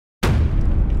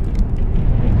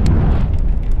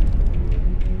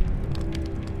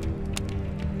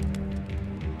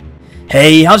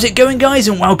Hey, how's it going, guys,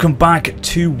 and welcome back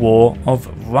to War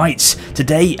of Rights.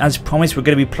 Today, as promised, we're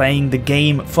going to be playing the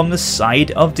game from the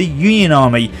side of the Union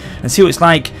Army and see what it's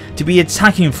like to be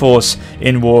attacking force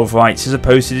in War of Rights as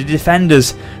opposed to the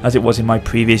defenders, as it was in my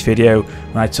previous video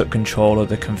when I took control of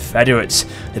the Confederates.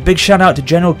 A big shout out to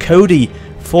General Cody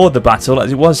for the battle,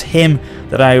 as it was him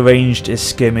that I arranged a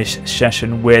skirmish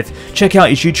session with. Check out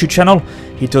his YouTube channel.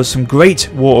 He does some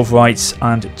great War of Rights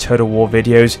and Total War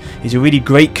videos. He's a really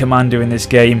great commander in this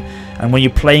game, and when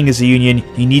you're playing as a Union,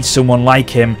 you need someone like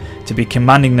him to be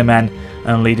commanding the men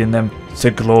and leading them to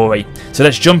glory. So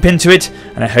let's jump into it,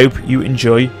 and I hope you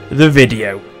enjoy the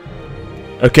video.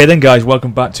 Okay then, guys,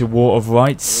 welcome back to War of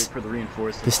Rights.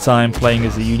 This time playing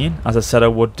as a Union, as I said I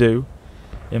would do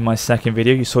in my second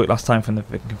video. You saw it last time from the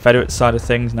Confederate side of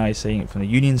things, now you're seeing it from the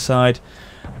Union side.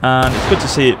 And it's good to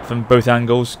see it from both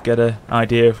angles, get an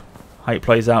idea of how it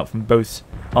plays out from both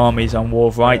armies on War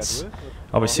of Rights.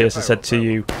 Obviously, as I said to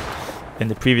you in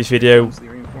the previous video,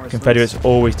 Confederates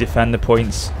always defend the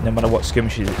points, no matter what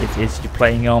skirmish it is you're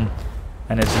playing on.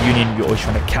 And as a Union, you're always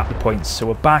trying to cap the points. So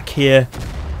we're back here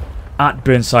at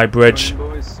Burnside Bridge,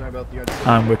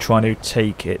 and we're trying to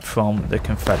take it from the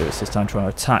Confederates this time, trying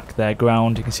to attack their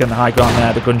ground. You can see on the high ground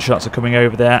there, the gunshots are coming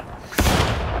over there.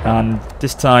 And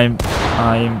this time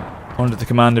I'm under the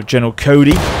command of General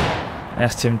Cody. I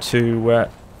asked him to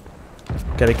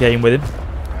get a game with him.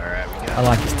 I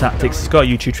like his tactics. He's got a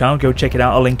YouTube channel, go check it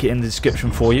out, I'll link it in the description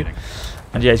for you.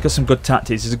 And yeah, he's got some good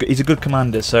tactics. He's a good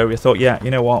commander, so I thought, yeah, you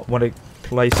know what, I want to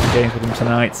play some games with him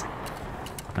tonight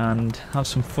and have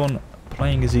some fun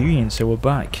playing as a Union. So we're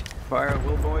back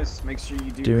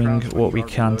doing what we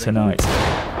can tonight.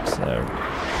 So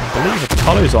I believe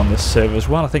Apollo's on this server as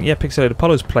well. I think, yeah, Pixelated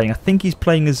Apollo's playing. I think he's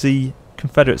playing as the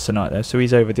Confederates tonight though, so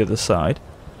he's over the other side.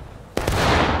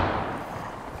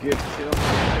 So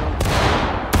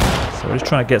we're just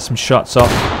trying to get some shots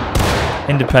off.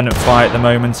 Independent fire at the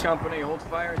moment.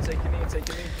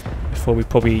 Before we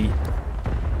probably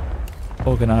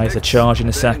organise a charge in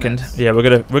a second. Yeah,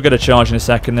 we're gonna charge in a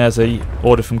second. There's a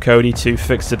order from Cody to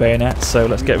fix the bayonets, so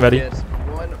let's get ready.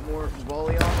 One more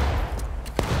volley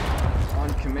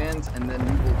on command, and then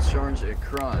we will charge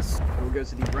across. We'll go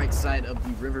to the right side of the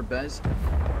river bed.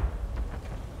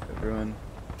 Everyone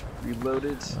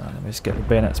reloaded. Right, let me just get the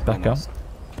bayonets back up.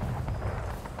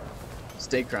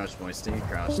 Stay crouched, boys. Stay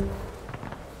crouched.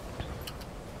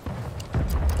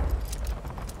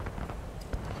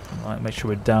 Right, make sure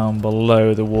we're down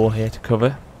below the wall here to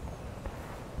cover.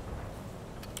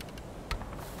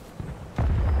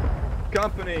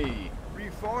 Company,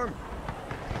 reform.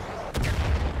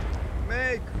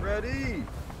 Make ready.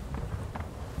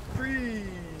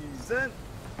 Present.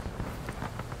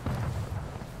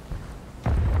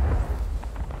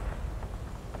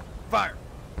 Fire.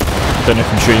 I don't know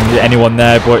if I'm shooting anyone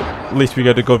there, but at least we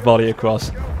got a good volley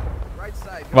across.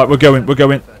 Right, we're going.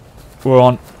 We're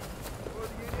on.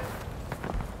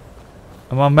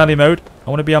 I'm on melee mode. I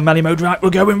want to be on melee mode. Right, we're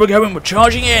going. We're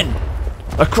charging in.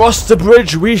 Across the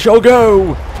bridge we shall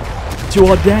go. To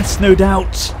our deaths, no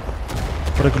doubt.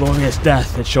 What a glorious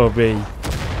death it shall be.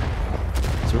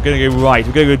 So we're going to go right.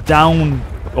 We're going to go down.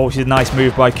 Obviously, a nice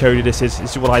move by Cody. This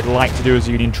is what I'd like to do as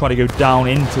a Union. Try to go down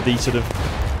into the sort of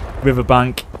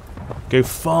riverbank. Go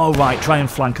far right. Try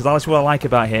and flank, because that's what I like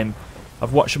about him.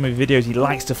 I've watched some of his videos. He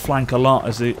likes to flank a lot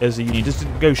as a Union.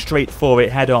 Doesn't go straight for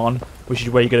it head on, which is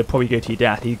where you're going to probably go to your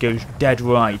death. He goes dead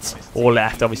right or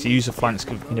left. Obviously, use the flanks,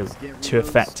 you know, to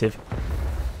effective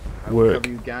work.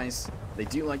 You guys, they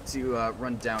do like to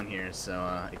run down here,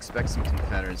 so expect some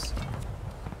Confederates.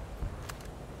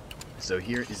 So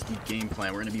here is the game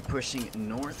plan. We're going to be pushing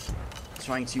north,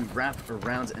 trying to wrap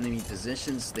around enemy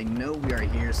positions. They know we are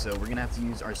here, so we're going to have to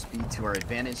use our speed to our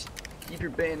advantage. Keep your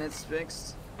bayonets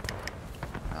fixed,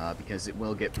 because it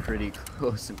will get pretty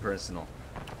close and personal.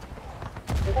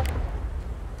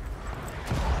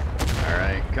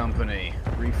 Alright, company,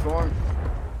 reform.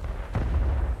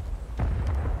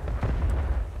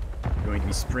 We're going to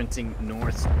be sprinting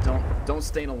north. Don't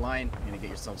stay in a line. You're going to get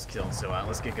yourselves killed. So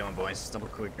let's get going, boys. Double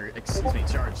quick, or excuse me,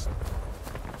 charge.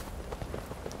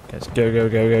 Let's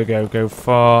go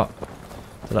far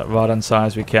to that right hand side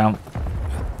as we can.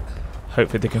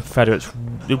 Hopefully the Confederates,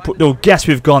 they'll guess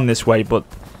we've gone this way, but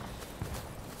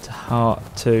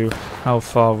to how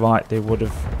far right they would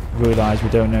have realised, we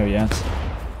don't know yet.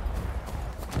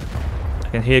 I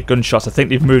can hear gunshots. I think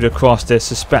they've moved across. They're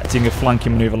suspecting a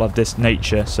flanking manoeuvre of this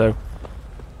nature, so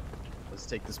let's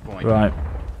take this point. Right,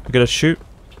 we're gonna shoot.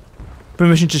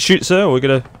 Permission to shoot, sir, or we're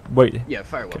gonna wait? Yeah,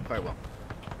 fire well, fire well.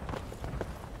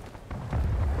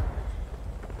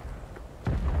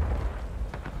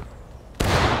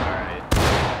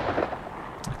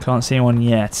 Can't see anyone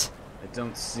yet. I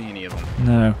don't see any of them.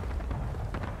 No.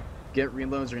 Get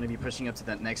reloads. We're going to be pushing up to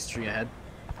that next tree ahead.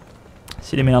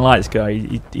 See what I mean? I like this guy.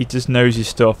 He just knows his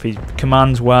stuff. He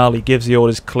commands well. He gives the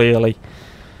orders clearly.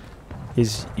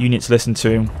 His units listen to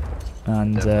him.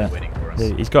 And Waiting for us.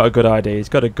 he's got a good idea. He's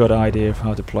got a good idea of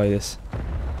how to play this.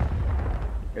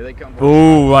 Here they come.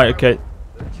 Oh, right, okay.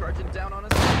 They're charging down on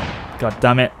us. God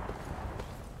damn it.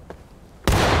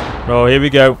 Oh, here we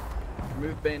go.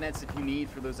 Remove bayonets if you need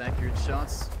for those accurate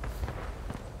shots.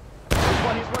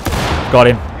 Got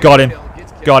him. Got him.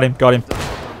 Got him. Got him.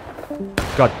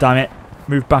 God damn it.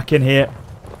 Move back in here.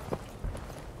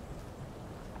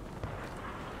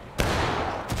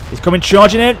 He's coming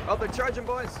charging in. Oh, they're charging,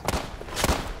 boys.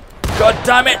 God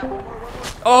damn it.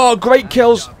 Oh, great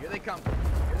kills. Here they come.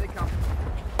 Here they come.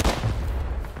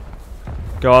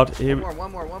 God. Here we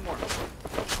One more.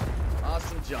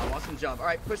 Awesome job. All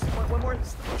right, push one more.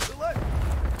 Still left.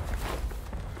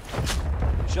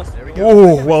 There we go.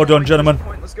 Oh, well done, gentlemen.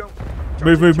 Let's go.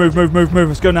 Move.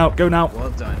 Let's go now. Go now. Well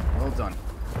done.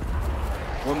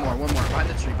 One more.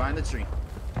 Behind the tree.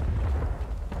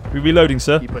 We reloading,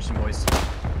 sir? Keep pushing, boys.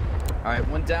 All right,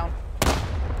 one down.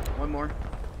 One more.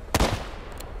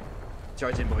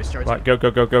 Charge in, boys. Charge in. Right,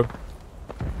 go.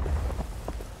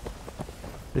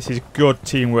 This is good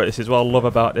teamwork. This is what I love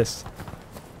about this.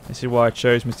 This is why I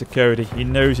chose Mr. Cody. He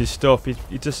knows his stuff. He's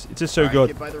just so good.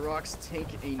 Get by the rocks. Take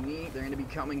a knee. They're going to be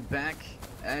coming back.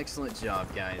 Excellent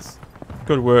job, guys.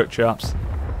 Good work, chaps.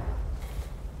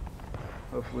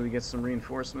 Hopefully we get some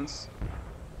reinforcements.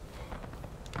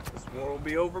 This war will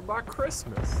be over by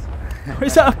Christmas.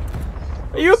 Is that?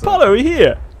 Are you Apollo? Are you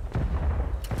here?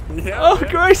 Yeah. Oh, man.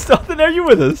 great stuff. I know you're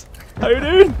with us. How you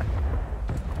doing?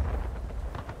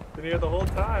 Been here the whole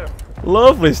time.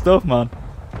 Lovely stuff, man.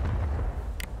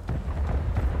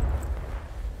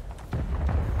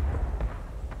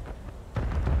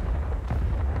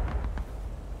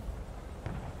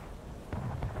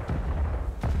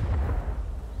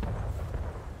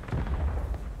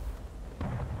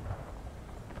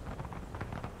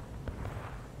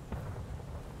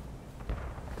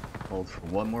 Hold for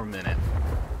one more minute.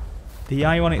 The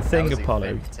ironic That thing, was a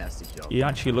Apollo, fantastic job. he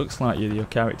actually looks like you, your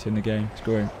character in the game. It's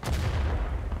great.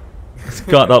 It's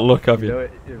got that look of You know,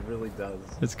 you. it really does.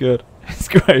 It's good. It's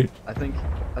great. I think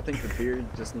the beard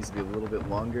just needs to be a little bit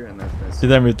longer, and that's So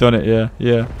then we've done it,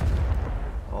 yeah.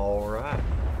 All right.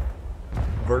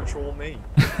 Virtual me.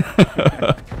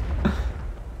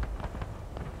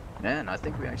 Man, I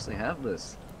think we actually have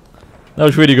this. That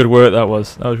was really good work, that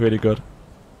was. That was really good.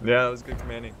 Yeah, that was good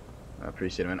commanding. I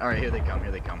appreciate it, man. All right, here they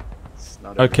come. It's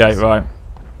not over Okay, yet. right.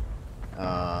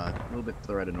 A little bit to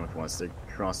the right of northwest. They're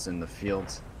crossing the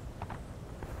field.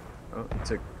 Oh, he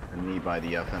took a knee by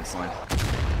the fence line.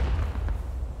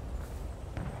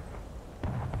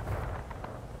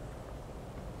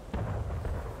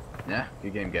 Yeah,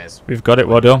 good game, guys. We've got it,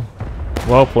 well done.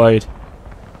 Well played.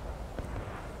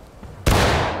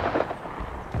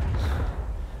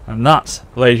 And that,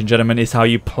 ladies and gentlemen, is how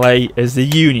you play as the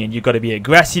Union. You've got to be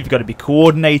aggressive, you've got to be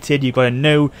coordinated, you've got to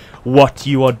know what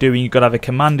you are doing, you've got to have a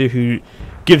commander who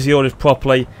gives the orders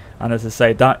properly. And as I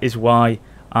say, that is why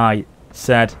I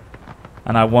said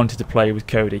and I wanted to play with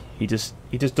Cody. He just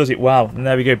does it well. And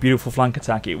there we go, beautiful flank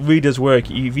attack. It really does work.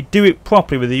 If you do it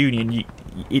properly with the Union,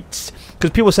 it's because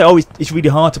people say, oh, it's really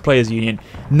hard to play as a Union.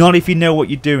 Not if you know what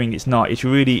you're doing. It's not. It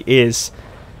really is.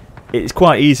 It's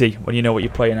quite easy when you know what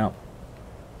you're playing out.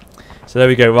 So there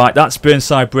we go. Right, that's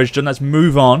Burnside Bridge done. Let's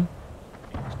move on.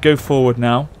 Let's go forward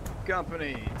now.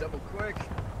 Company, double quick,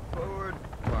 forward,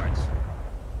 march.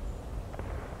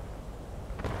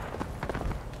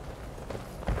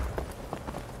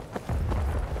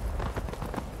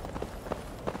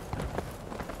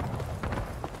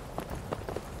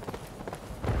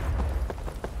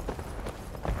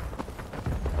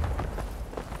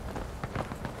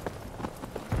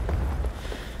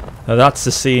 Now that's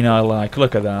the scene I like.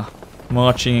 Look at that.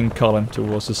 Marching in column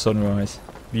towards the sunrise.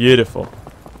 Beautiful.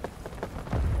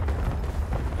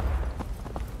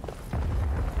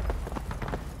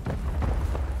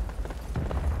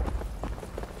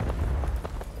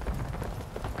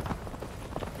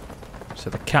 So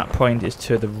the cap point is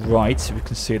to the right, so we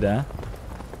can see there.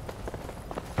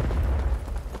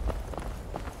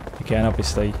 Again,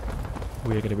 obviously,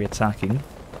 we're going to be attacking.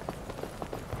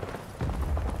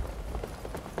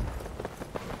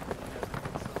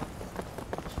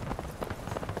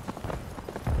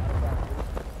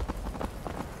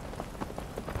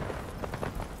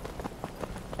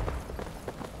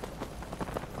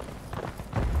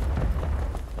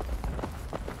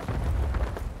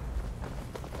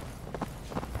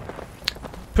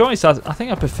 To be honest, I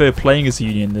think I prefer playing as a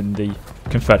Union than the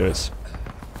Confederates.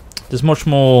 There's much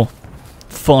more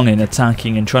fun in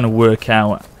attacking and trying to work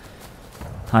out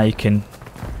how you can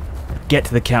get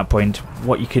to the cap point,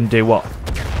 what you can do, what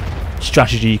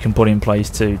strategy you can put in place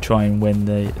to try and win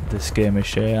the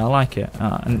skirmish. I like it,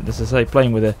 and as I say,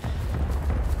 playing with a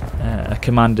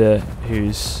commander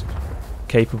who's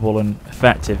capable and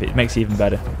effective, it makes it even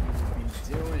better.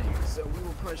 So we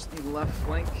will push the left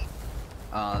flank.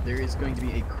 There is going to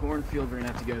be a cornfield we're going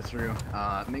to have to go through.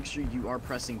 Make sure you are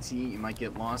pressing T, you might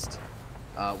get lost.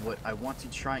 What I want to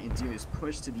try and do is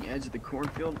push to the edge of the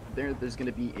cornfield. There's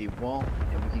going to be a wall,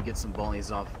 and we can get some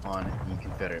volleys off on the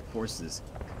Confederate forces.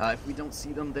 If we don't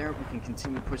see them there, we can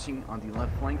continue pushing on the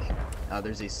left flank.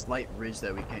 There's a slight ridge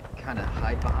that we can kind of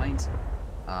hide behind.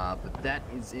 But that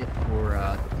is it for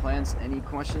the plans. Any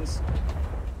questions?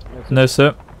 No,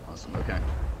 sir. Awesome, okay.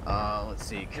 Let's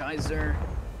see, Kaiser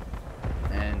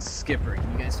and Skipper,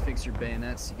 can you guys fix your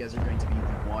bayonets? You guys are going to be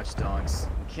the watchdogs.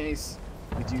 In case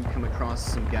we do come across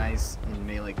some guys in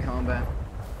melee combat,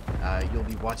 you'll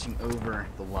be watching over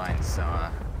the lines, so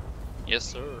yes,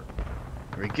 sir.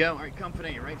 Here we go. Alright,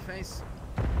 company, right face.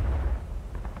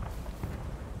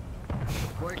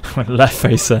 Quick. Left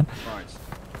face then. March.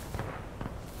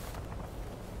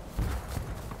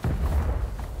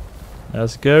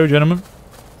 Let's go, gentlemen.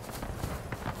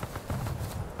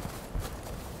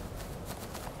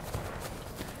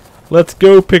 Let's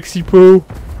go, Pixie Poo.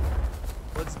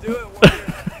 Let's do it,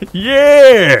 warrior.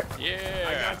 Yeah! Yeah.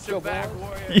 I got your back,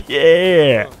 warrior.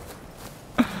 Yeah!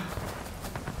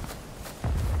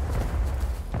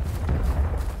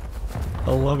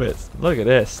 I love it. Look at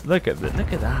this. Look at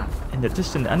that.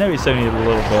 I know it's only a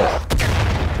little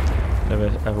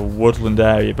bit of a woodland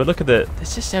area, but look at the.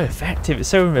 It's just so effective. It's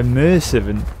so immersive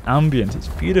and ambient. It's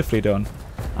beautifully done.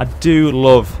 I do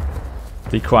love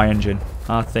the CryEngine.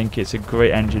 I think it's a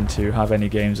great engine to have any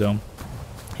games on.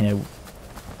 You know,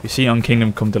 we've seen it on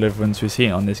Kingdom Come Deliverance. We've seen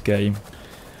it on this game.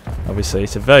 Obviously,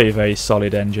 it's a very, very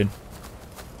solid engine,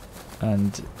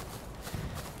 and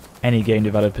any game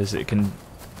developers that can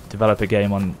develop a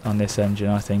game on this engine,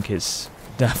 I think it's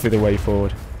definitely the way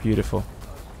forward. Beautiful.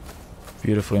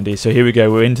 Beautiful indeed. So here we go,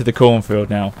 we're into the cornfield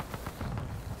now.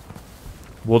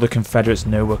 Will the Confederates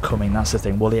know we're coming? That's the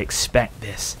thing. Will they expect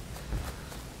this?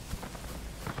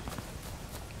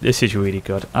 This is really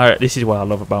good. Alright, this is what I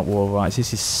love about War of Rights.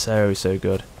 This is so, so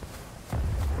good.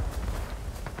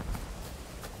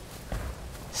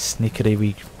 Sneakily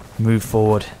we move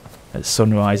forward at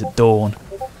sunrise, at dawn.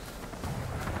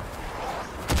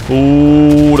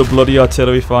 Ooh, the bloody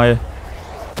artillery fire.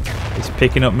 It's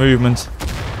picking up movement.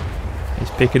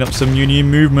 It's picking up some Union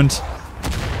movement.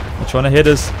 They're trying to hit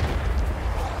us.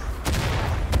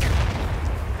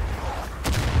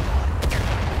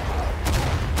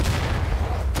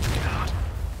 God.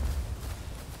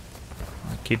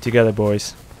 Keep together,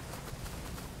 boys.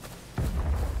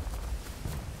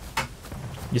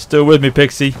 You still with me,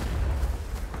 Pixie?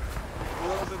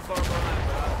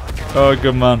 Oh,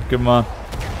 good man, good man.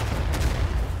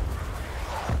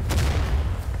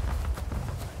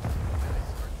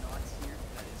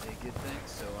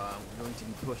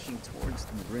 Pushing towards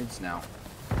the bridge now,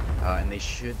 and they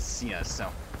should see us, so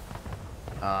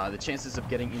the chances of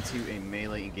getting into a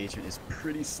melee engagement is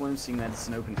pretty slim, seeing that it's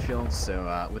an open field.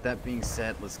 So with that being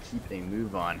said, let's keep a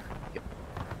move on.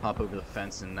 Hop over the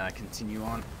fence and continue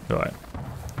on. Alright,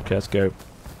 okay, let's go.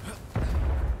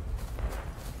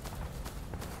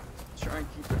 Try and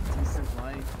keep a decent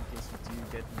line in case we do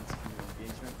get into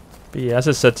engagement. But yeah, as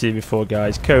I said to you before,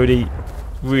 guys, Cody,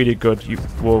 really good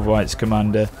War of Rights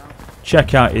commander.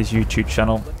 Check out his YouTube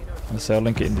channel, and so I'll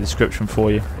link it in the description for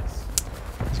you.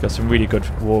 He's got some really good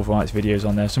War of Rights videos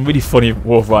on there, some really funny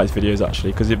War of Rights videos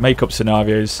actually, because it make up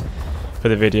scenarios for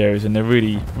the videos, and they're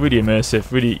really, really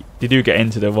immersive. Really, they do get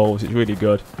into the roles. It's really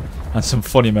good, and some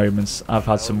funny moments. I've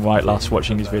had some right laughs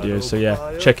watching his videos, so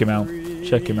yeah, check him out.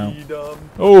 Check him out.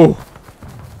 Oh,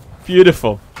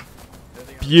 beautiful,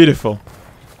 beautiful.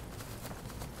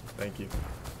 Thank you.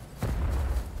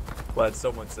 Glad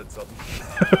someone said something.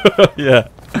 Yeah.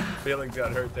 Feelings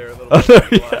got hurt there a little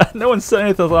bit. Yeah, no one said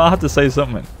anything. I had to say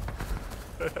something.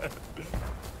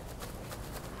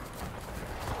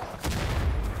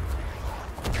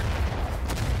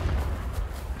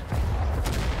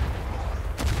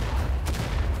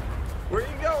 Where are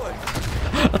you going?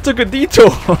 I took a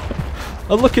detour.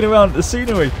 I'm looking around at the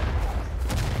scenery.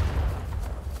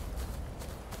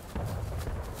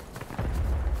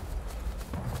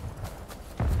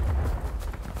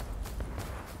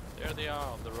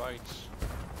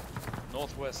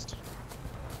 Northwest.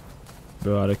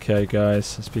 Right, okay,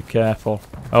 guys, let's be careful.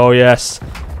 Oh yes,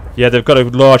 yeah, they've got a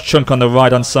large chunk on the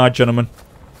right-hand side, gentlemen.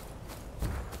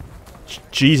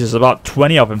 Jesus, about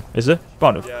 20 of them, is there?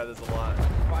 About Yeah, there's a lot.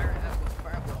 Fire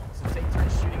at will. So take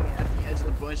turns shooting at the edge of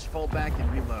the bush, fall back,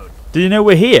 and reload. Did you know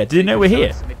we're here? Did you know we're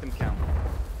here? Make them count.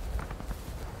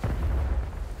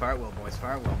 Fire at will, boys.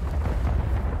 Fire at will.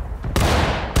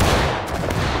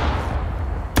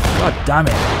 God damn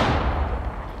it.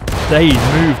 They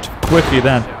moved quickly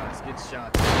then. Shots, good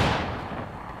shots.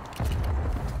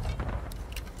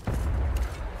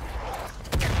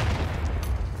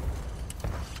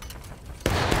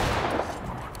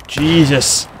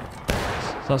 Jesus.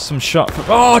 That's some shot from...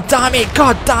 Oh, damn it.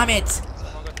 God damn it.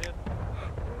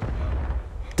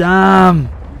 Damn.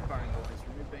 Keep firing, boys.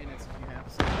 Remove bayonets if you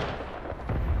have some.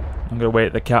 I'm going to wait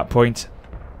at the cap point.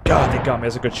 God, they got me.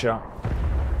 That's a good shot.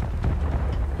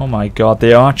 Oh my god,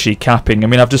 they are actually capping. I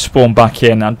mean, I've just spawned back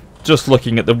in. I'm just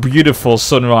looking at the beautiful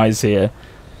sunrise here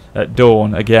at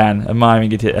dawn again,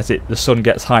 admiring it as the sun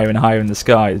gets higher and higher in the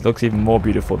sky. It looks even more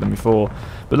beautiful than before.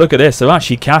 But look at this, they're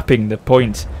actually capping the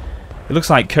point. It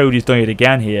looks like Cody's doing it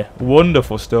again here.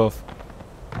 Wonderful stuff.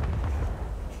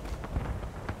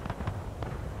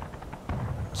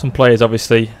 Some players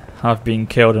obviously have been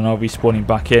killed and are respawning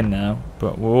back in now,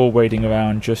 but we're all waiting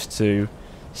around just to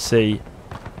see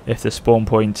if the spawn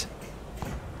point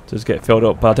does get filled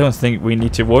up. But I don't think we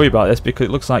need to worry about this because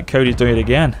it looks like Cody's doing it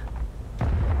again.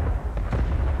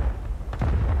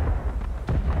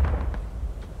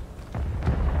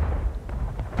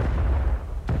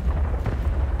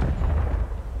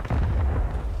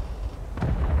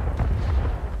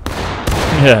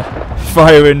 Yeah,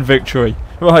 fire in victory.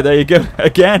 Right, there you go.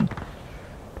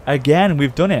 Again,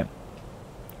 we've done it.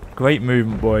 Great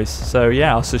movement, boys. So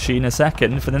yeah, I'll see you in a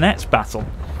second for the next battle.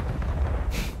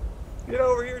 Get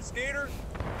over here, skater.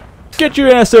 Get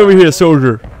your ass over here,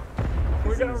 soldier.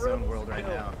 We're got in the zone rebels world right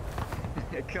killed.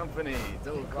 now. Company,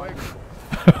 double quick.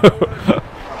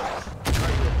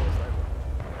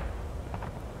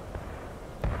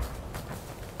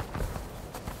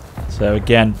 So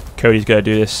again, Cody's going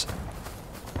to do this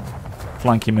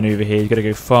flanking maneuver here. He's going to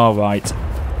go far right.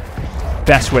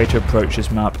 Best way to approach this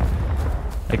map,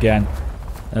 again,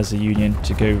 as a Union,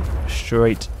 to go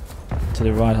straight to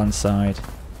the right hand side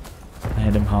and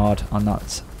hit him hard on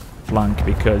that flank,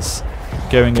 because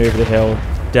going over the hill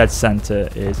dead center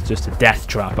is just a death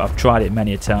trap. I've tried it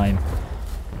many a time.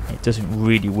 It doesn't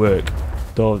really work.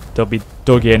 They'll be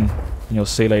dug in, and you'll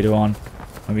see later on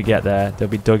when we get there, they'll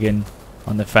be dug in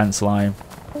on the fence line.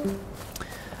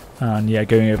 And yeah,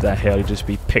 going over that hill, you'll just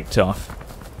be picked off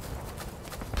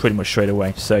pretty much straight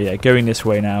away. So yeah, going this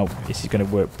way now, this is going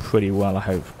to work pretty well, I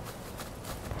hope.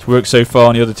 It's worked so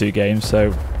far in the other two games,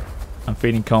 so I'm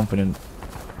feeling confident.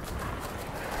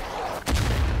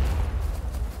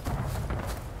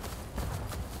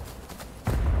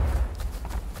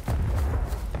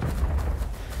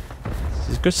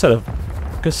 There's a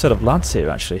good set of lads here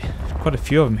actually. Quite a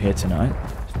few of them here tonight.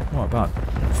 What, about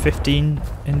 15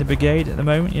 in the brigade at the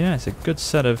moment? Yeah, it's a good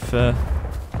set of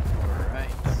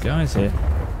guys here.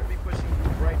 We'll be pushing the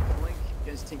right flank.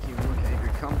 You guys taking a look at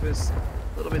your compass.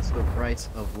 A little bit to the right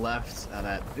of left.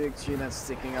 That big tree that's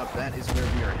sticking up, that is where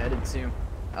we are headed to.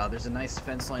 There's a nice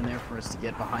fence line there for us to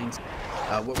get behind.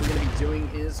 What we're going to be doing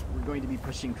is we're going to be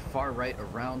pushing far right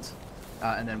around.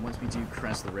 And then once we do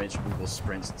crest the ridge, we will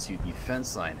sprint to the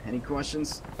fence line. Any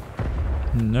questions?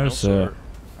 No, sir.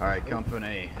 Alright,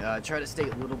 company. Try to stay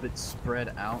a little bit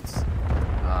spread out.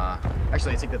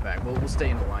 Actually, I take that back. We'll stay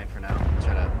in the line for now.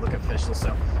 Try to look official.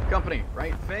 So, company,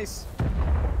 right face.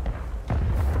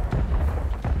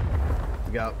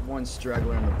 We got one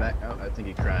straggler in the back. Oh, I think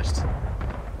he crashed.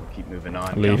 We'll keep moving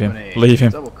on. Leave company. him. Leave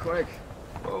him. Double quick.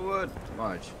 Forward.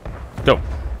 March. Go.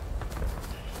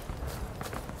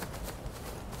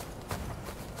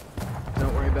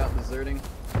 Don't worry about deserting.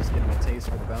 Just getting a taste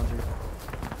for the boundary.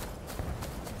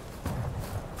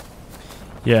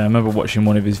 Yeah, I remember watching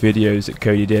one of his videos that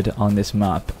Cody did on this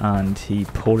map, and he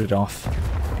pulled it off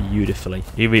beautifully.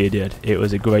 He really did. It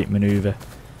was a great maneuver.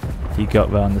 He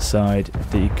got round the side.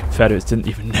 The Confederates didn't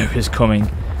even know he was coming,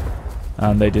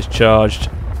 and they just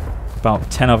charged. About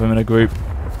 10 of them in a group,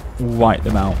 wiped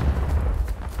them out.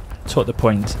 Took the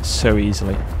point so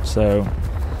easily. So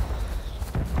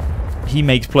he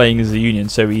makes playing as a Union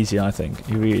so easy, I think.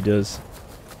 He really does.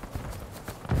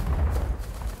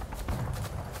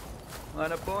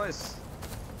 Line up, boys.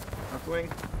 Left wing.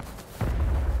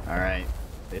 Alright.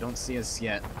 They don't see us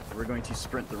yet. We're going to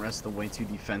sprint the rest of the way to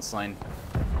the fence line.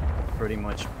 Pretty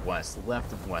much west.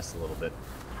 Left of west a little bit.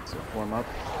 So form up.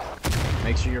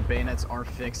 Make sure your bayonets are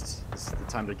fixed. This is the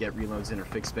time to get reloads in or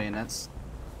fix bayonets.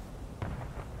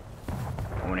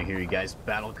 I want to hear you guys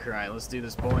battle cry. Let's do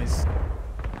this, boys.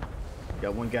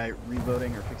 Got one guy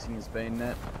reloading or fixing his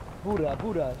bayonet.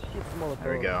 Buddha, shit, Molotov.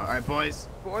 There we go. All right, boys.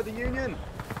 For the Union.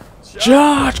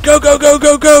 Charge! Go, go, go,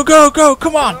 go, go, go, go!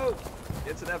 Come on! Go.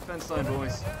 Get to that fence line,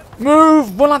 boys.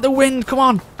 Move! Run like the wind! Come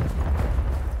on!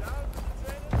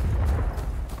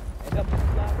 There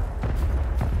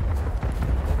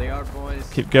they are, boys.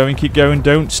 Keep going.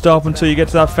 Don't stop until you get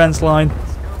to that fence line.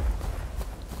 Let's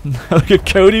go. Look at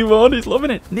Cody run, he's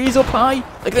loving it. Knees up high.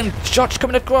 Look at them shots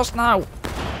coming across now.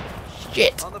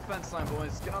 Shit. On the fence line,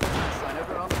 boys. Get on the fence line.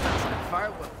 Everyone on the fence line. Fire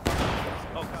away.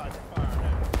 Oh, God. Fire.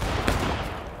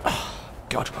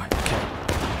 God, right, okay.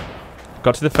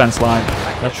 Got to the fence line.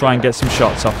 Let's try and get some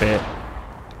shots off here.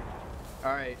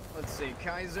 All right, let's see.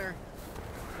 Kaiser,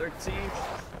 13th.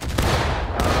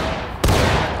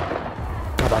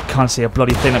 God, I can't see a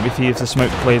bloody thing. Let me see if the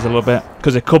smoke clears a little bit.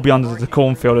 Because it could be under the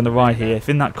cornfield on the right here. If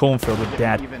in that cornfield, we're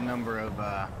dead. Even number of,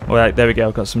 Alright, there we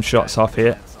go. Got some shots off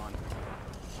here.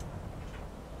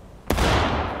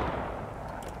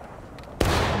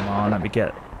 Come on, let me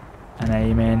get an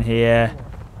aim in here.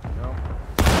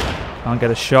 Can't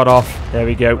get a shot off. There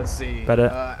we go. Let's see. Better.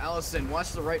 Allison,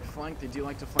 watch the right flank. They do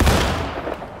like to flank.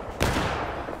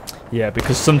 Yeah,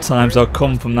 because sometimes they'll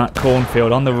come from that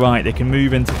cornfield on the right. They can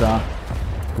move into that.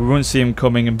 We won't see them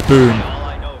coming, and boom,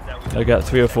 they'll get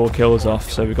 3 or 4 kills off.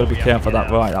 So we've got to be careful of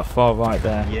that right, that far right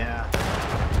there. Yeah.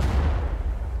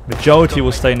 Majority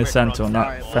will stay in the centre on that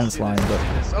Alright, fence line. But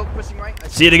oh, pushing right.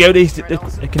 see, they go. They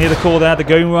can hear the call there. They're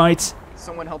going right.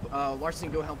 Someone help.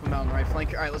 Larson, go help him out on the right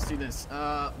flank. All right, let's do this.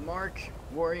 Mark,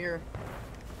 Warrior,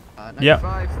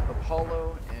 95,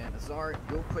 Apollo, and Azar,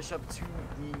 go push up to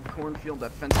the cornfield,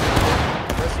 that fence. The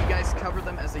rest of you guys cover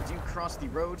them as they do cross the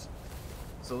road.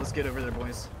 So let's get over there,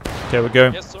 boys. Okay, we're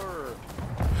going. Yes, sir.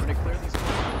 We're gonna clear these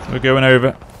cornfields. We're going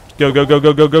over. Go, go, go,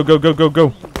 go, go, go, go, go, go, go.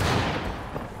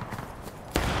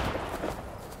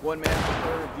 One man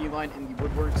per V-line in the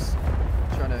woodworks.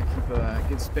 Trying to keep a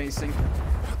good spacing.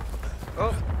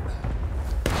 Oh.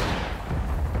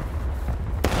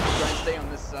 Try and stay on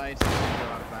this side. So we don't go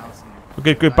out of bounds and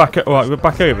Okay, good. Back. All right, we're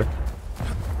back over.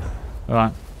 All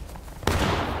right.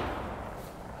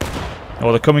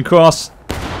 Oh, they're coming across.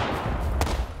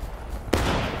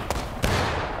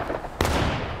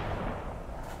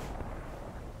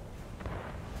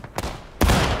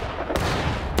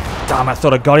 Damn, I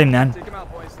thought I got him then. take him out,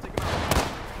 boys. Take him out.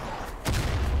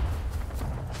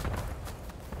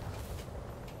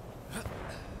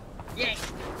 Yeah.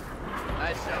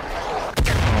 Nice shot.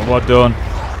 Oh, well done.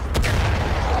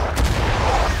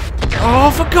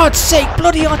 Oh, for God's sake,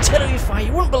 bloody artillery fire.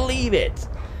 You wouldn't believe it.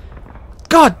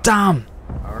 God damn.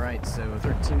 All right, so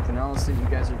 13th and Allison, you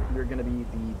guys you're going to be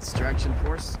the distraction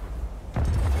force.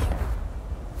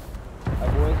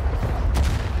 Alright, boys.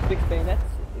 Fix bayonets,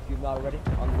 if you've not already,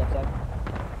 on the left side.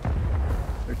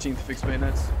 13th fixed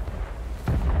bayonets.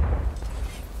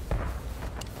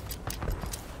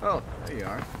 Oh, there you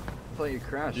are. I thought you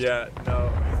crashed. Yeah,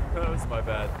 no, that was my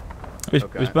bad. It's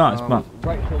Okay, bad, it's bad.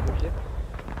 Right shoulder shift.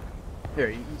 Here,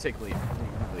 you take lead.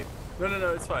 You lead.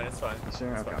 No, it's fine, it's fine. You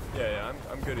sure? It's Okay. fine. Yeah,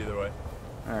 I'm good either way.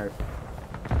 Alright.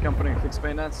 Company fixed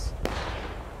bayonets.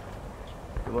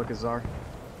 Good luck, Azar.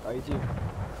 Alright, you too.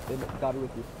 Got it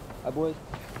with you. Alright, boys.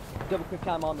 Double quick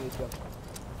time on me, let's go.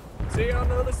 See you on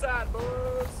the other side,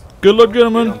 boys. Good luck,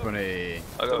 gentlemen. Company.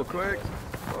 I Go got quick.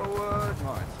 Forward.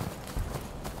 Nice.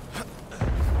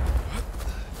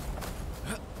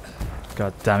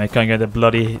 God damn it, can't get the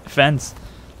bloody fence.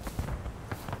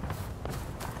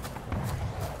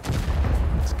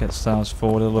 Let's get ourselves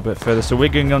forward a little bit further. So we're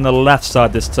going on the left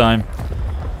side this time.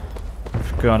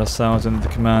 We've got ourselves under the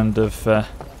command of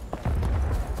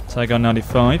Tiger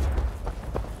 95.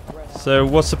 So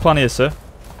what's the plan here, sir?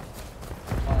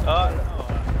 No,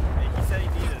 he said he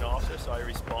needed an officer, so I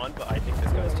respawned, but I think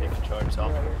this guy's taking charge, so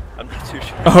I'm not too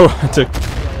sure. Oh,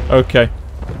 okay.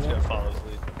 I'm just gonna follow his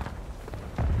lead.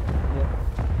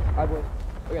 Yeah. Alright, boys.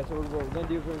 Okay, so what we're gonna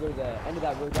do is we're gonna go to the end of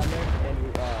that road down there, and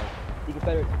the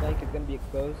Confederate flank is gonna be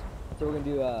exposed. So we're gonna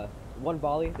do one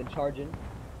volley, then charge in.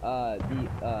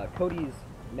 Cody's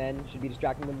men should be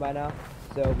distracting them by now,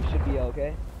 so we should be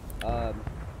okay. Alright,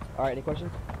 any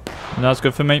questions? No, that's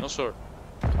good for me. No, sir.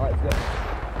 Alright, let's go.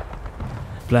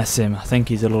 Bless him. I think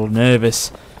he's a little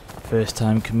nervous. First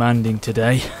time commanding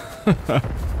today.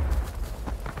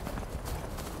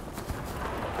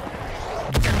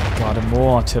 God, and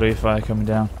more artillery fire coming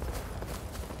down.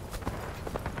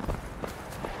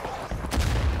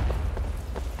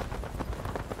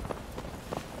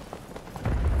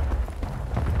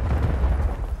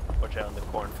 Watch out in the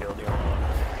cornfield, you don't want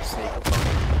to sneak up on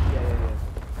him. Yeah.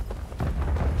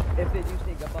 If they do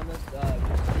sneak up on us,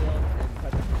 just steal and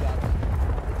cut some shots.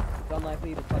 It's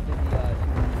unlikely to come to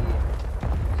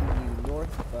the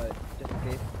north, but just in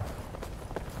case.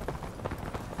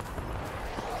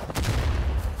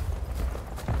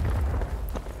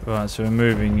 Right, so we're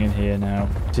moving in here now.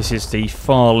 This is the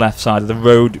far left side of the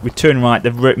road. We turn right,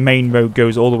 the main road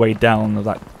goes all the way down of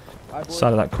that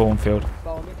side of that cornfield.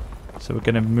 Follow me. So we're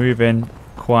going to move in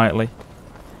quietly.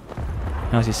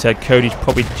 As he said, Cody's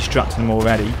probably distracted them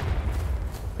already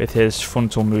with his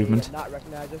frontal movement. They have not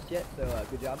recognized us yet, so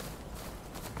good job.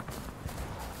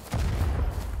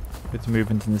 With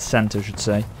movement in the centre, I should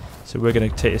say. So we're going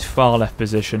to take this far left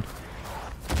position.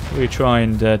 We try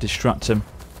and distract them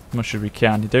as much as we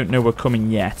can. They don't know we're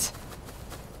coming yet.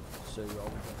 So you're always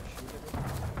gonna shoot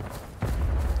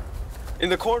it? In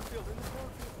the cornfield.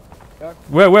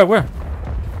 Where?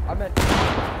 I meant.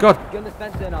 God. Get on this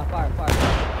fence in. Fire.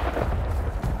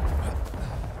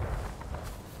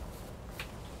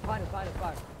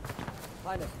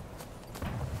 Find us.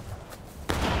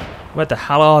 Where the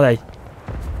hell are they?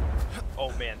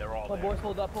 Oh man, they're all Come on, there. boys,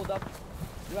 hold up.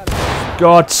 You have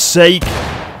God's sake!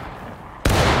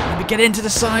 Get into the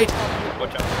side!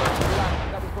 Watch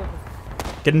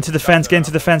out. Get into the fence, get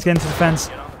into the fence. Get on the point.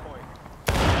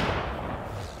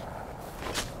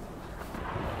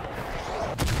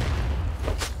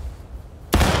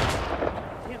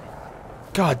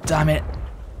 God damn it!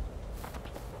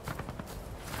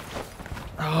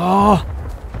 Oh!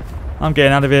 I'm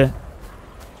getting out of here.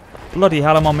 Bloody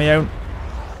hell, I'm on my own.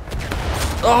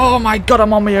 Oh my god,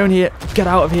 I'm on my own here. Get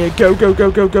out of here. Go.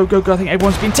 I think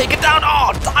everyone's been taken down.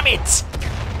 Oh, damn it!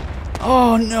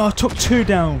 Oh no, I took 2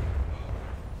 down.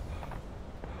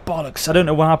 Bollocks. I don't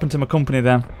know what happened to my company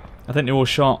then. I think they all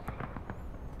shot.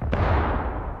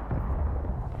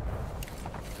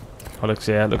 Oh, looks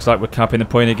like we're capping the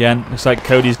point again. Looks like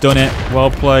Cody's done it. Well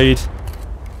played.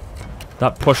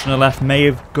 That push on the left may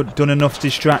have done enough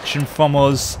distraction from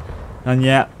us. And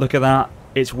yeah, look at that.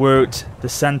 It's worked. The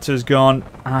centre's gone.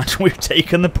 And we've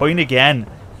taken the point again.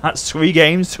 That's 3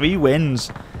 games, 3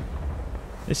 wins.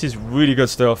 This is really good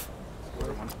stuff.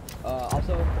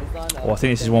 Also, it's on, Oh, I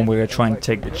think this is one we're going to try and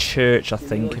take the church, I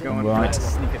think, if We're I'm going right. for a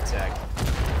sneak attack.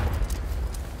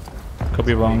 Could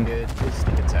be wrong. Good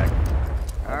sneak attack.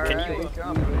 Alright, Can you, flank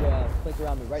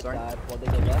around the right Sorry? side while they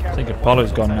go left. I think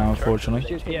Apollo's gone now, unfortunately.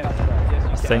 Shoot him back to back.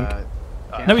 I think.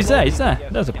 Uh, No, he's there.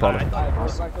 There's Apollo.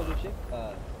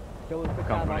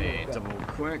 Company, double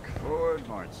quick, forward,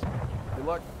 march. Good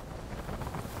luck.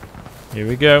 Here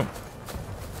we go.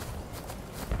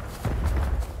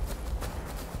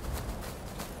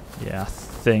 Yeah, I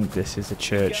think this is a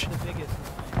church.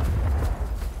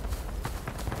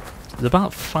 There's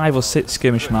about 5 or 6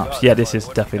 skirmish maps. Yeah, this is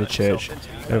definitely the church.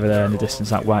 Over there in the distance,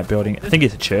 that white building. I think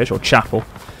it's a church or chapel.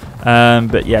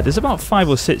 But yeah, there's about 5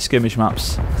 or 6 skirmish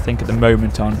maps, I think, at the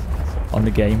moment on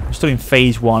the game. I'm still in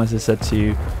phase 1, as I said to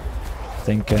you, I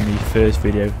think, in the first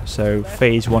video. So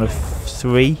phase 1 of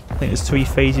 3. I think there's 3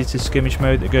 phases to skirmish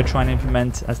mode that we're going to try and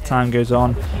implement as time goes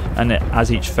on. And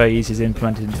as each phase is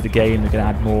implemented into the game, we're going to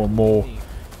add more and more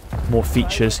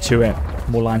features to it.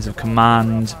 More lines of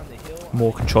command,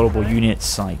 more controllable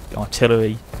units like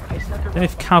artillery. I don't know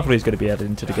if cavalry is going to be added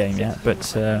into the game yet, but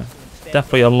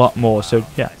definitely a lot more. So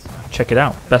yeah, check it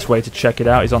out. Best way to check it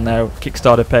out is on their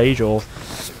Kickstarter page, or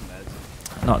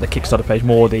not the Kickstarter page,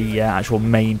 more the actual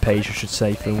main page, I should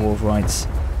say, for the War of Rights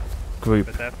group.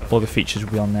 All the features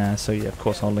will be on there. So yeah, of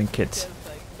course I'll link it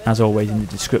as always in the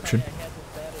description.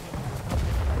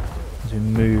 As we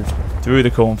move through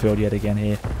the cornfield yet again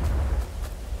here.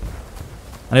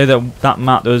 I know that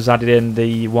map that was added in,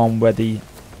 the one where the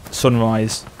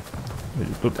sunrise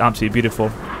looked absolutely beautiful.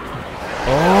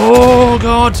 Oh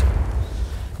god!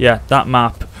 Yeah, that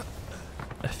map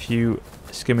a few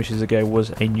skirmishes ago was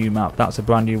a new map. That's a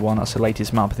brand new one. That's the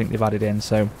latest map I think they've added in.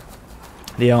 So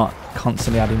they are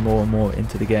constantly adding more and more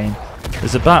into the game.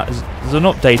 There's an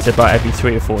update about every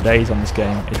 3 or 4 days on this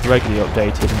game. It's regularly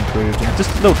updated and improved, and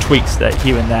just little tweaks that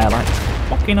here and there, like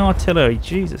fucking artillery.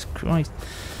 Jesus Christ!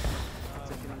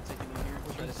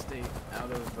 Try to stay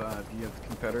out of view of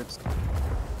Confederates.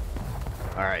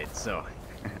 Alright, so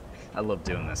I love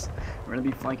doing this. We're going to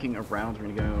be flanking around.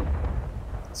 We're going to go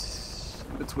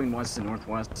between west and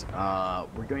northwest.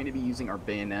 We're going to be using our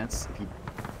bayonets. If you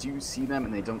do see them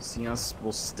and they don't see us,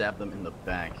 we'll stab them in the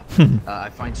back. I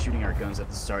find shooting our guns at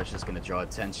the start is just going to draw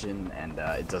attention, and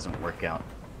it doesn't work out.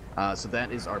 So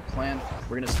that is our plan.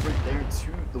 We're going to sprint there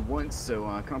to the woods,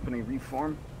 so company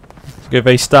reform. Go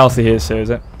very stealthy here, sir, is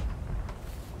it?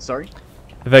 Sorry?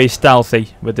 Very stealthy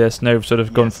with this, no sort of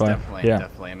Yes, gunfire. definitely, Yeah.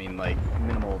 definitely. I mean, like,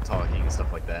 minimal talking and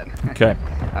stuff like that. Okay.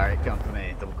 Alright,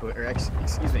 company, double quick, or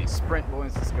excuse me, sprint,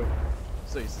 boys, let's go.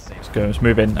 So it's the same. Let's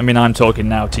move in. I mean, I'm talking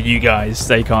now to you guys.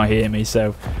 They can't hear me,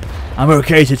 so I'm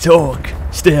okay to talk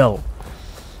still.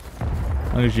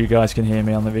 As long as you guys can hear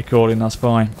me on the recording, that's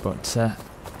fine. But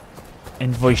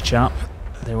in voice chat,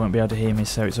 they won't be able to hear me,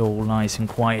 so it's all nice and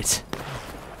quiet.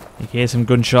 You can hear some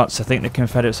gunshots. I think the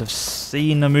Confederates have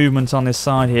seen the movement on this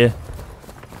side here.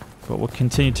 But we'll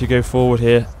continue to go forward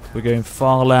here. We're going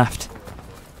far left.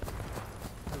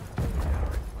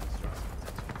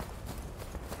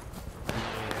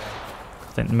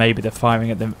 I think maybe they're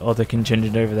firing at the other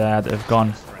contingent over there that have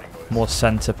gone more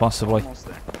centre, possibly. Almost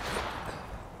there.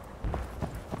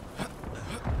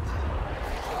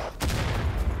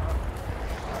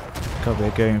 God,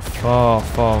 we're going far,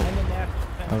 far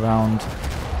around,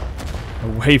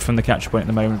 away from the capture point at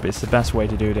the moment, but it's the best way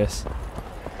to do this.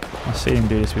 I've seen him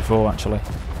do this before, actually.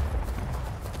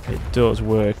 It does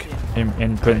work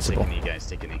in principle. Take a knee, guys.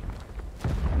 Take a knee.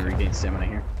 And regain stamina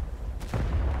here.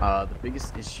 The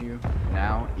biggest issue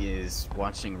now is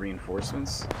watching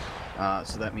reinforcements.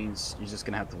 So that means you're just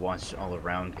going to have to watch all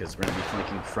around, because we're going to be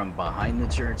flanking from behind the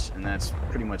church, and that's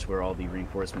pretty much where all the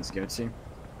reinforcements go to.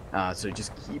 So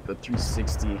just keep a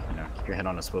 360, you know, keep your head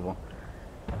on a swivel.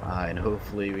 And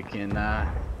hopefully we can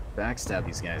backstab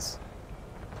these guys.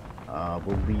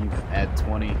 We'll leave at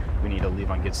 20. We need to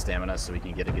leave on good stamina so we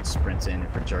can get a good sprint in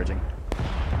for charging.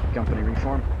 Company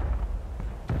reform.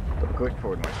 Double quick,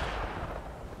 forward march.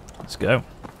 Let's go.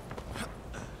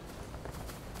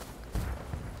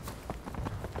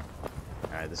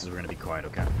 Alright, this is where we're going to be quiet,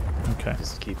 okay? Okay.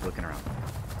 Just keep looking around.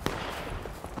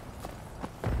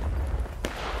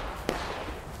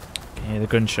 Hear the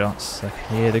gunshots. I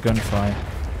can hear the gunfire.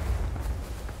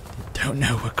 They don't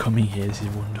know we're coming here. This is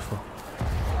wonderful.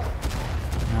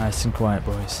 Nice and quiet,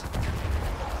 boys.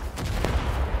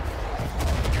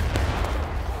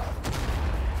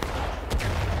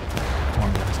 Come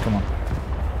on, guys. Come on.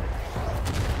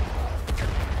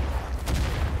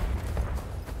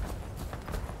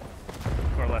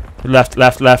 Left,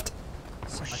 left, left.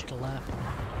 So much to left.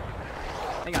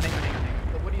 Hang on.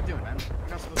 What are you doing, man? You're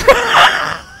not supposed to...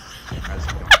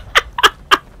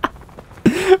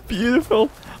 Beautiful.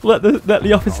 Let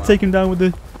the officer take him down with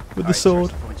the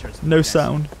sword. No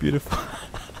sound. Beautiful.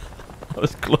 That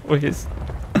was glorious.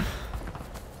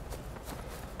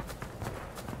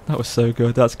 That was so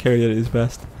good. That's Kerry at his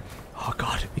best. Oh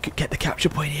god, we could get the capture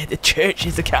point here. The church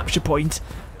is the capture point.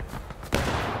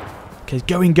 Okay,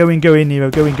 going,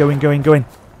 Nero. Going.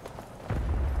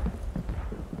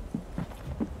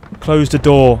 Close the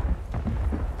door.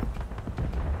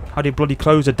 How do you bloody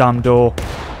close a damn door?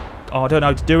 Oh, I don't know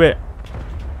how to do it.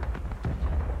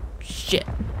 Shit.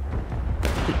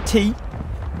 Is it T?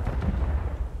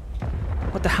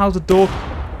 What the hell's the door?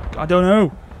 I don't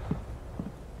know.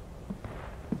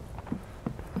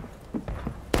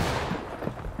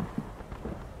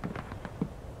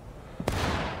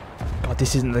 God,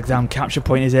 this isn't the damn capture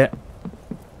point, is it?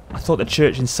 I thought the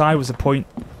church inside was the point.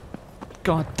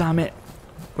 God damn it.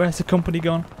 Where's the company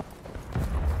gone?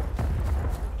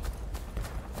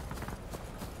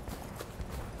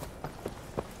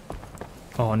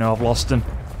 Oh no, I've lost him.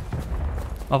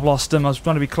 I was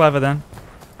trying to be clever then.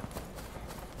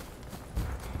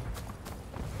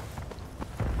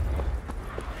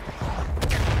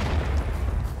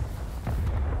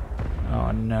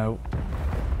 Oh no.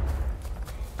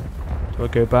 Do I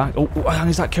go back? Oh,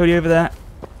 is that Cody over there?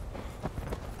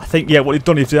 I think, yeah, what they've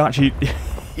done is to actually...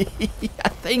 I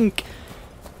think...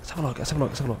 Let's have a look.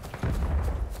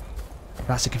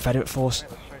 That's a Confederate force.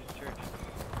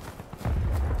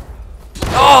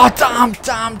 Oh, damn!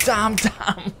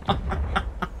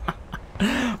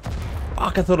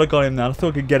 Fuck, I thought I got him there. I thought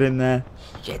I could get in there.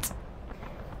 Shit.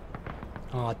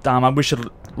 Oh, damn, I wish I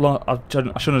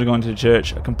shouldn't have gone to the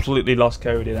church. I completely lost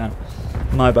Cody then.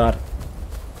 My bad.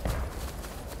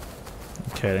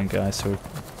 Okay then, guys, so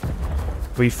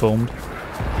reformed.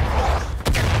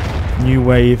 New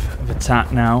wave of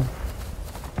attack now.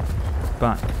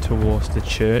 Back towards the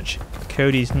church.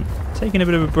 Cody's taking a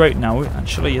bit of a break now.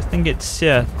 Actually, I think it's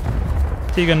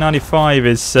Tiger 95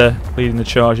 is leading the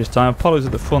charge this time. Apollo's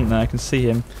at the front there. I can see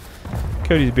him.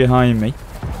 Cody's behind me.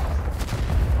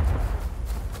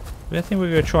 But I think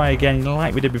we're going to try again,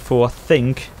 like we did before. I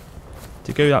think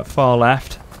to go that far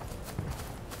left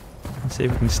and see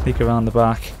if we can sneak around the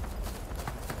back.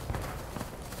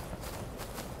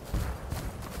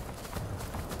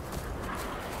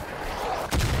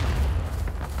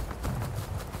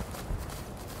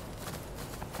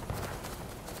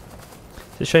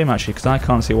 It's a shame actually, because I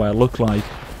can't see what I look like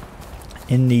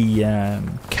in the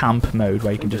camp mode,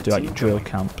 where you can just do like your drill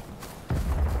camp.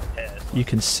 You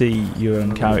can see your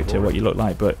own character, what you look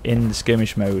like, but in the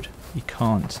skirmish mode you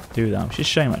can't do that, which is a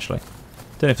shame actually.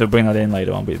 Don't know if they'll bring that in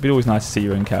later on, but it'd be always nice to see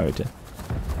your own character.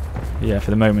 But yeah,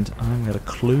 for the moment I haven't got a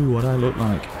clue what I look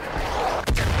like.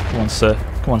 Come on, sir.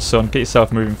 Come on, son. Get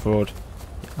yourself moving forward.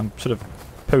 I'm sort of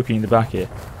poking in the back here.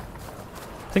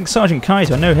 I think Sergeant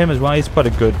Kaiser, I know him as well. He's quite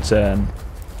a good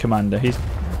commander. He's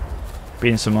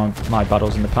been in some of my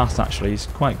battles in the past, actually. He's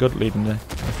quite good leading the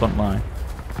front line.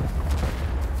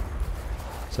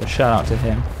 So shout out to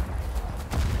him.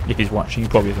 If he's watching, he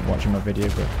probably isn't watching my video,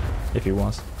 but if he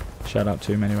was, shout out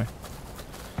to him anyway.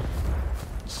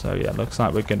 So yeah, looks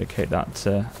like we're going to take that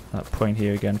point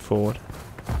here again forward.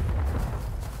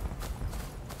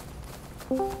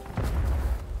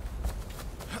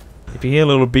 If you hear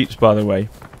little beeps, by the way,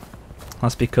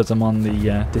 that's because I'm on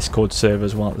the Discord server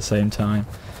as well at the same time.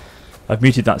 I've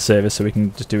muted that server so we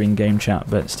can just do in-game chat,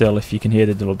 but still, if you can hear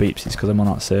the little beeps, it's because I'm on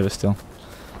that server still.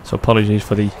 So apologies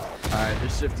for the... Alright, they're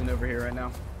shifting over here right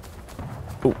now.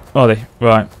 Oh, are they?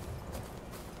 Right.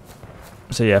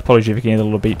 So yeah, apologies if you can hear the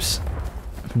little beeps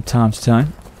from time to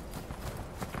time.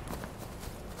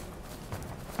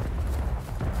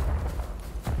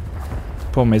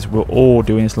 Problem is, we're all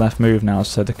doing this left move now,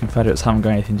 so the Confederates haven't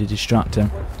got anything to distract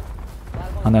him.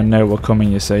 And they know we're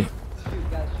coming, you see.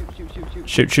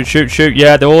 Shoot, shoot, shoot, shoot.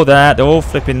 Yeah, they're all there. They're all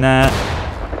flipping there.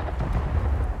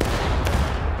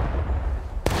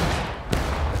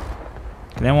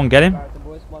 Can anyone get him?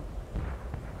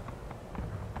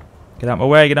 Get out my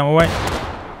way, get out my way.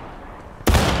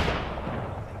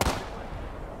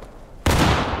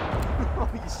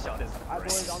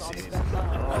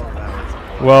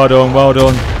 Well done, well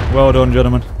done. Well done,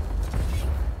 gentlemen.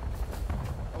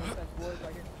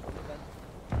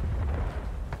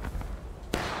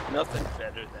 Nothing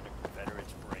better than a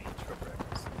Confederate's range for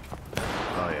breakfast.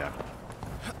 Oh yeah.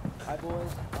 Hi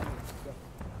boys.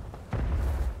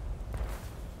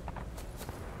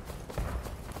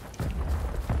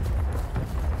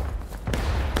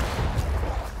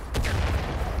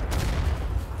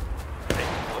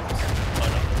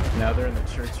 Now they're in the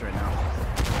church right now.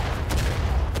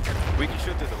 We can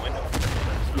shoot through the window.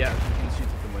 Yeah, you can shoot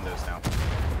through the windows now.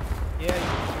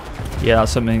 Yeah,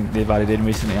 that's something they've added in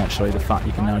recently, actually. The fact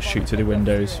you can now shoot through the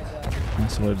windows.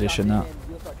 Nice little addition, that.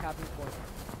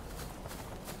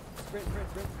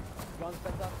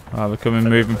 Alright, we're coming,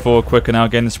 moving forward quicker now,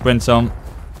 getting the sprint on.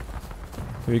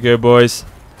 Here we go, boys.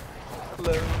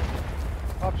 Hello.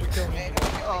 Oh,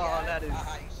 that is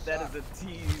a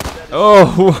tease. That is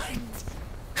Oh!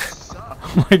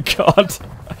 Oh my god.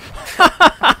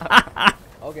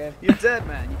 Okay. You're dead,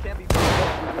 man. You can't be.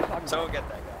 Someone get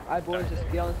that guy. Alright boys, just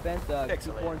get on this fence, Excellent.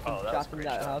 keep pouring some Oh, that was shots a from great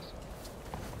that shot. house.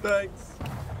 Thanks.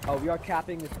 Oh, we are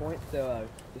capping this point, so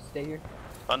just stay here.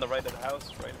 On the right of the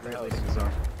house, right of the Great house. leading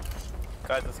zone.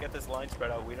 Guys, let's get this line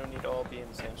spread out. We don't need to all be in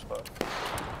the same spot.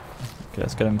 Okay,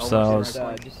 let's get themselves.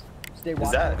 Just stay Is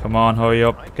watching. that? Come on, hurry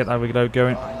up. Get that reload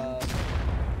going. No,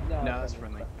 that's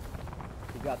friendly.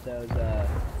 We got those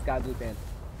sky blue pants.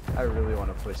 I really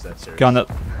want to push that church. Go on to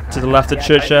the left of the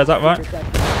church there, is that right?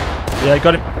 Yeah,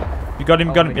 got him. You got him,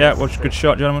 Oh got my him. Yeah, goodness. watch, good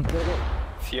shot, gentlemen. If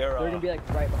They're gonna be like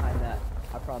right behind that.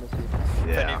 I promise you. if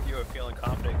any Yeah. of you are feeling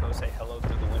confident, go say hello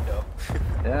through the window.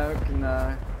 Yeah, we can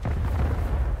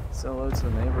say hello to the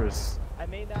neighbors. I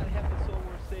may not have the soul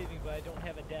worth saving, but I don't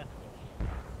have a death wish.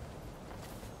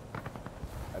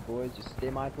 Alright boys, just stay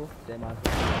mindful. Stay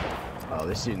mindful. Oh,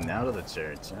 they're shooting out of the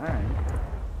church. All right.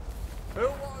 Who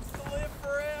wants to live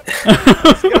forever?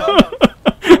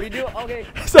 We do okay.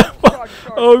 Charge,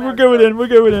 oh, we're charge, going charge. in, we're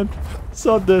going in.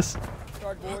 Sod this.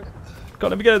 Charge, boys. God,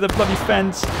 let me get to the bloody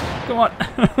fence. Come on.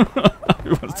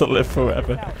 Who wants to live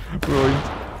forever? Brilliant.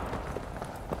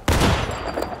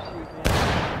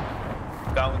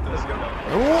 Got one through the window.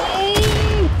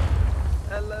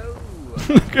 Hello.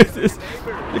 Look at this.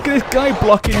 Look at this guy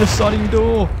blocking the sodding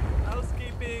door.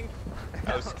 Housekeeping.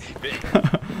 Housekeeping.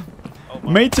 Oh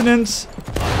my. Maintenance.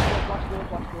 Watch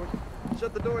doors, watch doors.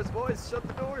 Shut the doors, boys. Shut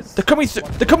the doors. They're coming through.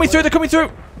 They're coming through. They're coming through.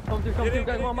 Come through, guys.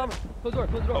 Come on, mama. Close the door,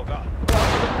 close the door. Oh god.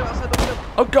 Outside the window.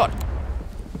 Oh god.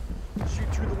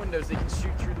 Shoot through the windows. They can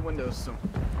shoot through the windows. So.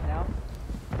 Now.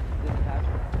 This is patch.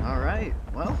 All right.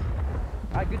 Well.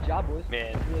 Alright, good job, boys.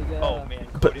 Man. Really good. Oh man.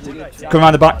 But- Cody, what did I say? Come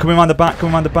around the back. Come around the back.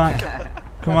 Come around the back.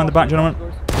 Come around the back, gentlemen.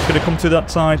 It's gonna come through that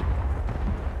side.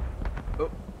 Oh,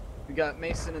 we got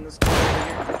Mason in this corner over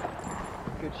here.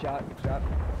 Good shot, good shot.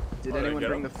 Did Oh, anyone get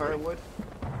bring him. the firewood?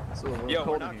 It's a little Yo, we're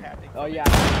cold not in here. capping. Oh yeah.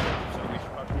 So we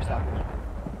should probably You're stop. stopping.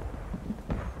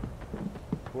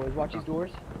 Boys, watch these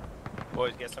doors.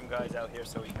 Boys, get some guys out here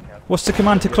so we can cap. What's the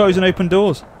command to close and open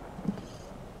doors?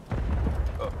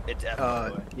 Oh, it's F.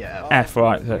 Yeah. F,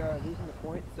 right. We are losing the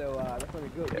point, so that's when we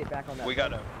go get back on that. We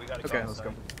gotta Okay, go let's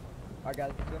go. Alright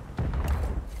guys, let's go.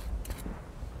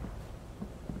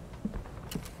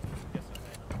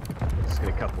 Let's get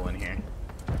a couple in here.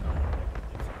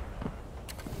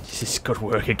 This is good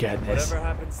work again, this. Whatever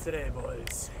happens today,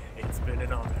 boys, it's been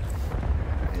an honor.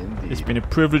 Indeed. It's been a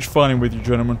privilege fighting with you,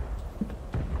 gentlemen.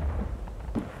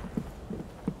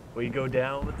 We go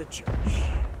down with the church.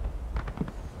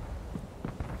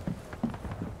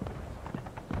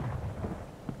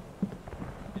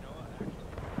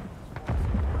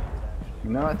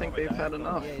 No, I think they've had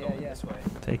enough. Yeah.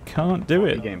 They can't do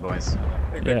Good it. game, boys.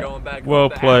 I think they're Yeah. going back Well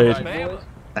up to played. Alabama.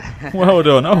 Well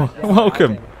done. Oh,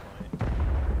 welcome.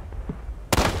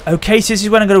 Okay, so this is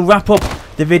when I'm going to wrap up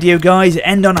the video, guys.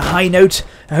 End on a high note.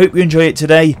 I hope you enjoy it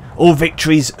today. All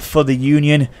victories for the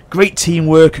Union. Great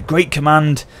teamwork, great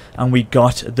command, and we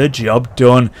got the job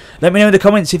done. Let me know in the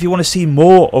comments if you want to see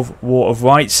more of War of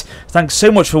Rights. Thanks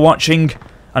so much for watching,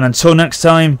 and until next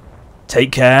time,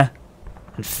 take care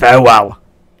and farewell.